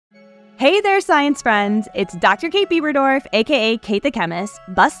Hey there, science friends. It's Dr. Kate Biberdorf, aka Kate the Chemist,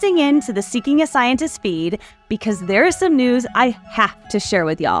 busting into the Seeking a Scientist feed because there is some news I have to share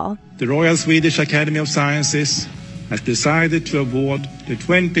with y'all. The Royal Swedish Academy of Sciences has decided to award the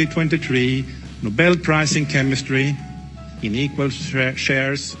 2023 Nobel Prize in Chemistry in equal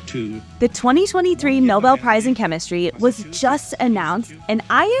shares to... The 2023 Nobel Prize in Chemistry was just announced, and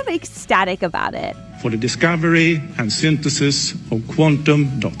I am ecstatic about it. For the discovery and synthesis of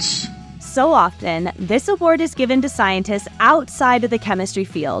quantum dots. So often, this award is given to scientists outside of the chemistry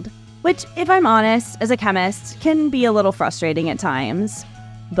field, which, if I'm honest, as a chemist, can be a little frustrating at times.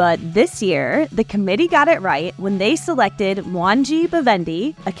 But this year, the committee got it right when they selected Mackenzie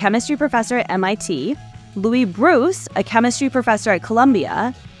Martin, a chemistry professor at MIT, Louis Bruce, a chemistry professor at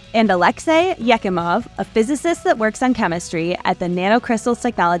Columbia, and Alexei Yekimov, a physicist that works on chemistry at the Nanocrystals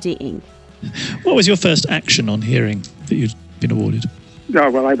Technology, Inc. What was your first action on hearing that you'd been awarded? Yeah,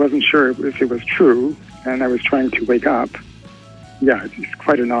 well, I wasn't sure if it was true, and I was trying to wake up. Yeah, it's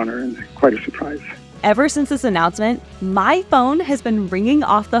quite an honor and quite a surprise. Ever since this announcement, my phone has been ringing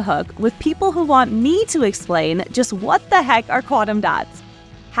off the hook with people who want me to explain just what the heck are quantum dots.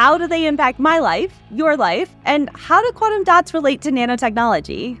 How do they impact my life, your life, and how do quantum dots relate to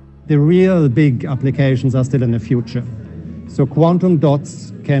nanotechnology? The real big applications are still in the future. So quantum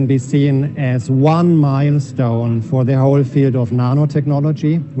dots can be seen as one milestone for the whole field of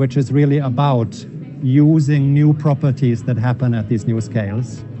nanotechnology, which is really about using new properties that happen at these new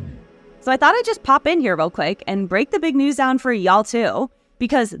scales. So I thought I'd just pop in here real quick and break the big news down for y'all too,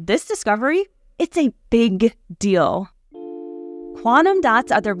 because this discovery, it's a big deal. Quantum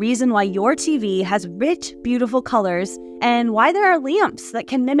dots are the reason why your TV has rich, beautiful colors and why there are lamps that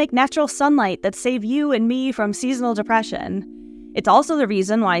can mimic natural sunlight that save you and me from seasonal depression. It's also the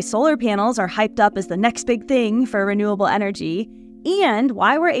reason why solar panels are hyped up as the next big thing for renewable energy and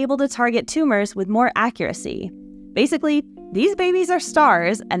why we're able to target tumors with more accuracy. Basically, these babies are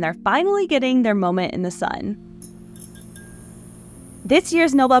stars and they're finally getting their moment in the sun. This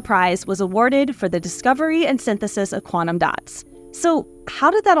year's Nobel Prize was awarded for the discovery and synthesis of quantum dots. So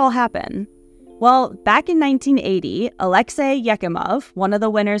how did that all happen? Well, back in 1980, Alexei Yekimov, one of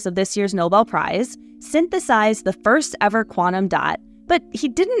the winners of this year's Nobel Prize, synthesized the first ever quantum dot, but he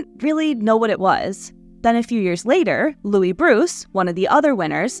didn't really know what it was. Then a few years later, Louis Bruce, one of the other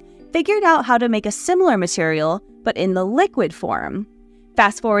winners, figured out how to make a similar material, but in the liquid form.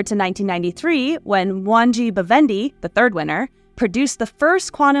 Fast forward to 1993, when Mackenzie Martin, the third winner, produced the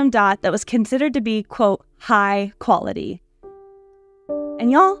first quantum dot that was considered to be, quote, high quality. And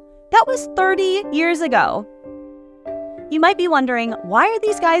y'all, that was 30 years ago. You might be wondering, why are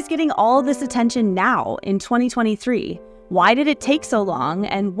these guys getting all this attention now in 2023? Why did it take so long,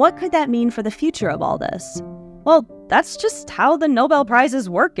 and what could that mean for the future of all this? Well, that's just how the Nobel Prizes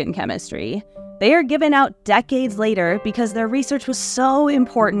work in chemistry. They are given out decades later because their research was so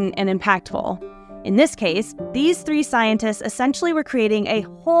important and impactful. In this case, these three scientists essentially were creating a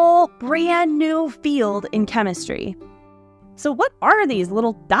whole brand new field in chemistry. So what are these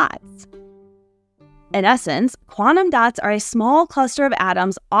little dots? In essence, quantum dots are a small cluster of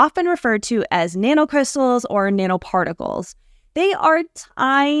atoms often referred to as nanocrystals or nanoparticles. They are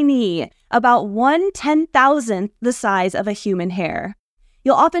tiny, about 1/10,000th the size of a human hair.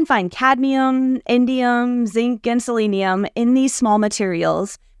 You'll often find cadmium, indium, zinc, and selenium in these small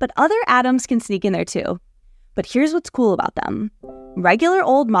materials, but other atoms can sneak in there too. But here's what's cool about them. Regular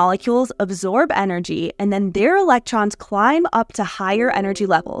old molecules absorb energy and then their electrons climb up to higher energy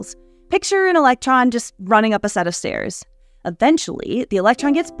levels. Picture an electron just running up a set of stairs. Eventually, the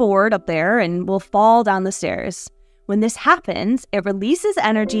electron gets bored up there and will fall down the stairs. When this happens, it releases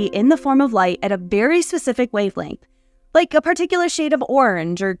energy in the form of light at a very specific wavelength, like a particular shade of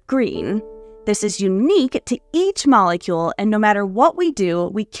orange or green. This is unique to each molecule, and no matter what we do,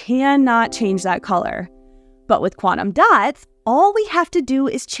 we cannot change that color. But with quantum dots, all we have to do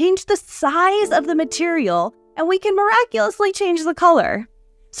is change the size of the material, and we can miraculously change the color.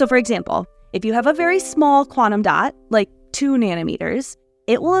 So for example, if you have a very small quantum dot, like 2 nanometers,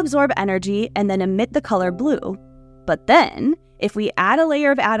 it will absorb energy and then emit the color blue. But then, if we add a layer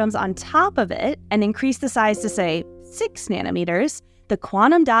of atoms on top of it and increase the size to, say, 6 nanometers, the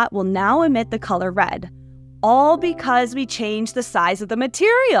quantum dot will now emit the color red, all because we changed the size of the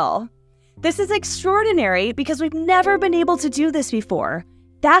material. This is extraordinary because we've never been able to do this before.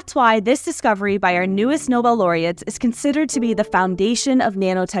 That's why this discovery by our newest Nobel laureates is considered to be the foundation of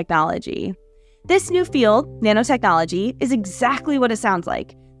nanotechnology. This new field, nanotechnology, is exactly what it sounds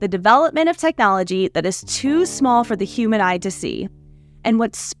like, the development of technology that is too small for the human eye to see. And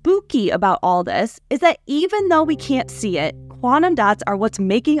what's spooky about all this is that even though we can't see it, quantum dots are what's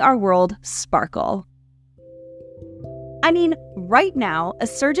making our world sparkle. I mean, right now, a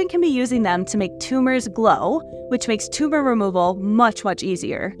surgeon can be using them to make tumors glow, which makes tumor removal much, much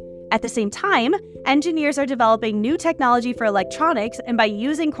easier. At the same time, engineers are developing new technology for electronics, and by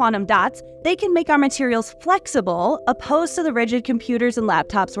using quantum dots, they can make our materials flexible, opposed to the rigid computers and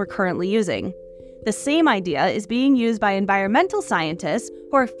laptops we're currently using. The same idea is being used by environmental scientists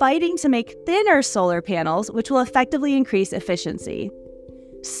who are fighting to make thinner solar panels, which will effectively increase efficiency.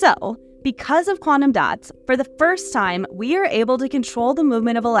 So, because of quantum dots, for the first time, we are able to control the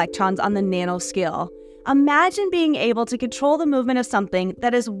movement of electrons on the nanoscale. Imagine being able to control the movement of something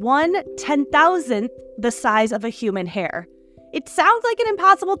that is 1/10,000th the size of a human hair. It sounds like an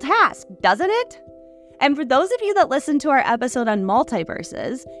impossible task, doesn't it? And for those of you that listened to our episode on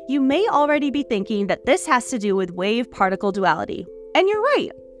multiverses, you may already be thinking that this has to do with wave-particle duality. And you're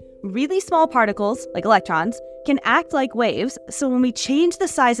right. Really small particles, like electrons, can act like waves, so when we change the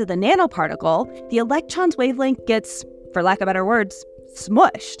size of the nanoparticle, the electron's wavelength gets, for lack of better words,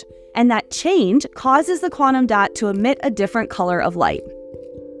 smushed. And that change causes the quantum dot to emit a different color of light.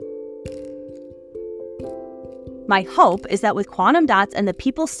 My hope is that with quantum dots and the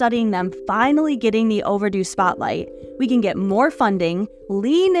people studying them finally getting the overdue spotlight, we can get more funding,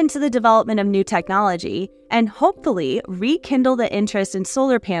 lean into the development of new technology, and hopefully rekindle the interest in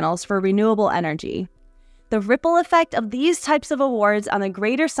solar panels for renewable energy. The ripple effect of these types of awards on the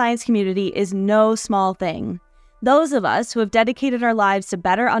greater science community is no small thing. Those of us who have dedicated our lives to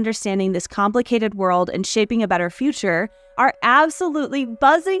better understanding this complicated world and shaping a better future are absolutely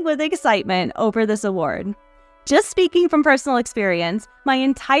buzzing with excitement over this award. Just speaking from personal experience, my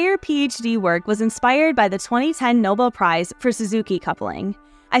entire PhD work was inspired by the 2010 Nobel Prize for Suzuki coupling.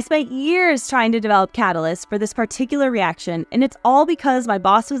 I spent years trying to develop catalysts for this particular reaction, and it's all because my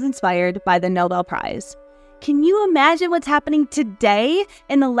boss was inspired by the Nobel Prize. Can you imagine what's happening today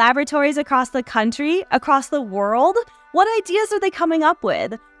in the laboratories across the country, across the world? What ideas are they coming up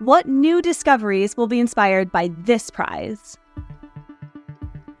with? What new discoveries will be inspired by this prize?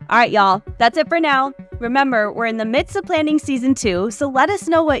 All right, y'all, that's it for now. Remember, we're in the midst of planning season 2, so let us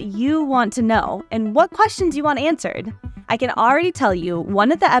know what you want to know and what questions you want answered. I can already tell you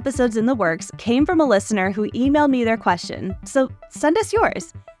one of the episodes in the works came from a listener who emailed me their question, so send us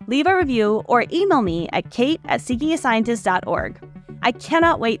yours. Leave a review or email me at kate@seekingascientist.org. I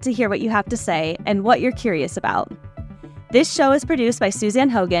cannot wait to hear what you have to say and what you're curious about. This show is produced by Suzanne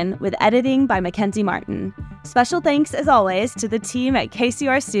Hogan with editing by Mackenzie Martin. Special thanks, as always, to the team at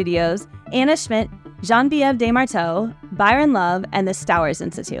KCUR Studios, Anna Schmidt, Genevieve Des Marteau, Byron Love, and the Stowers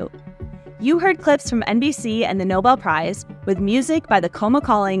Institute. You heard clips from NBC and the Nobel Prize, with music by the Coma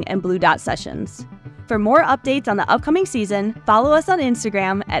Calling and Blue Dot Sessions. For more updates on the upcoming season, follow us on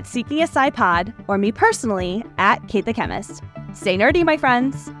Instagram at SeekingASciPod or me personally at Kate the Chemist. Stay nerdy, my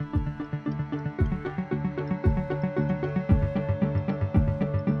friends!